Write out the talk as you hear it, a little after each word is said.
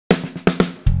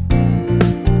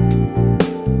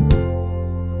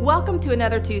to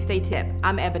another Tuesday Tip.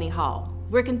 I'm Ebony Hall.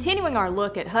 We're continuing our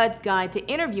look at HUD's guide to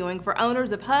interviewing for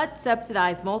owners of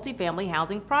HUD-subsidized multifamily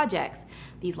housing projects.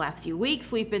 These last few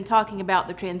weeks, we've been talking about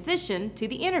the transition to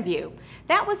the interview.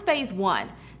 That was Phase 1.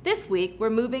 This week, we're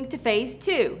moving to Phase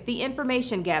 2, the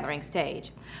information gathering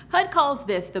stage. HUD calls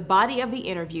this the body of the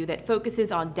interview that focuses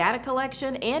on data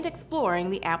collection and exploring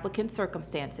the applicant's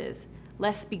circumstances.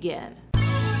 Let's begin.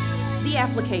 The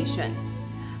application.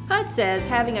 HUD says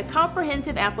having a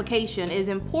comprehensive application is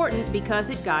important because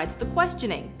it guides the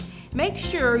questioning. Make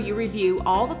sure you review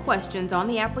all the questions on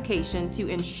the application to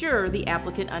ensure the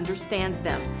applicant understands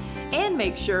them. And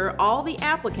make sure all the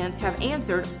applicants have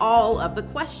answered all of the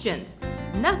questions.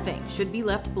 Nothing should be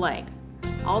left blank.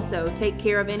 Also, take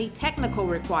care of any technical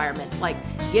requirements like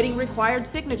getting required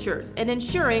signatures and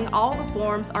ensuring all the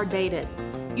forms are dated.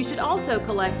 You should also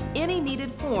collect any needed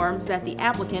forms that the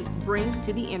applicant brings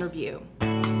to the interview.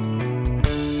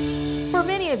 For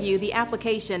many of you, the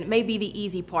application may be the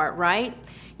easy part, right?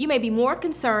 You may be more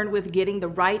concerned with getting the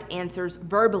right answers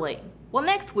verbally. Well,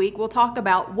 next week we'll talk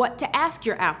about what to ask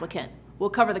your applicant. We'll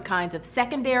cover the kinds of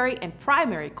secondary and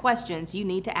primary questions you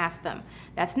need to ask them.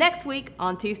 That's next week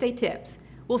on Tuesday Tips.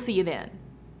 We'll see you then.